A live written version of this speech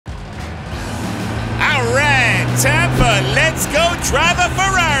time for Let's Go Drive a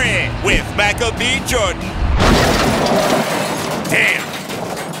Ferrari with Michael B. Jordan.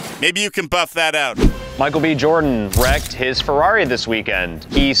 Damn. Maybe you can buff that out. Michael B. Jordan wrecked his Ferrari this weekend.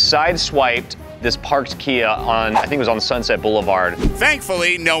 He sideswiped this parked Kia on, I think it was on Sunset Boulevard.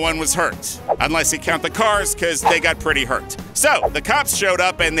 Thankfully, no one was hurt. Unless you count the cars, because they got pretty hurt. So, the cops showed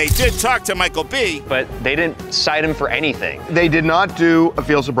up and they did talk to Michael B. But they didn't cite him for anything. They did not do a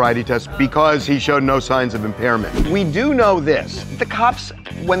field sobriety test because he showed no signs of impairment. We do know this. The cops,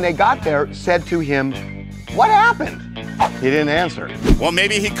 when they got there, said to him, "What happened?" He didn't answer. Well,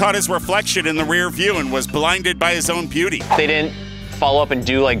 maybe he caught his reflection in the rear view and was blinded by his own beauty. They didn't follow up and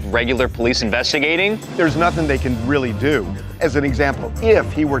do like regular police investigating. There's nothing they can really do. As an example,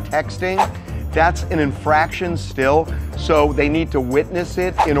 if he were texting, that's an infraction still, so they need to witness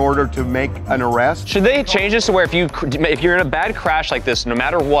it in order to make an arrest. Should they change this to where if you're in a bad crash like this, no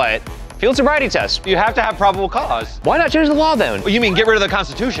matter what, field sobriety test? You have to have probable cause. Why not change the law then? Well, you mean get rid of the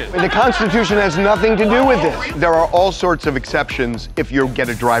Constitution? The Constitution has nothing to do with this. There are all sorts of exceptions if you get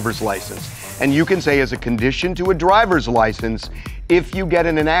a driver's license. And you can say as a condition to a driver's license, if you get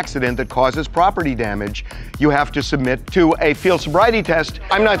in an accident that causes property damage, you have to submit to a field sobriety test.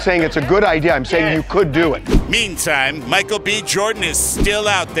 I'm not saying it's a good idea, I'm saying you could do it. Meantime, Michael B. Jordan is still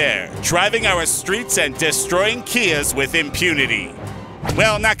out there, driving our streets and destroying Kias with impunity.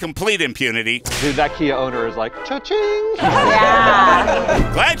 Well, not complete impunity. Dude, that Kia owner is like, cha-ching!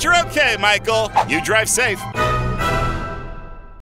 Glad you're okay, Michael. You drive safe.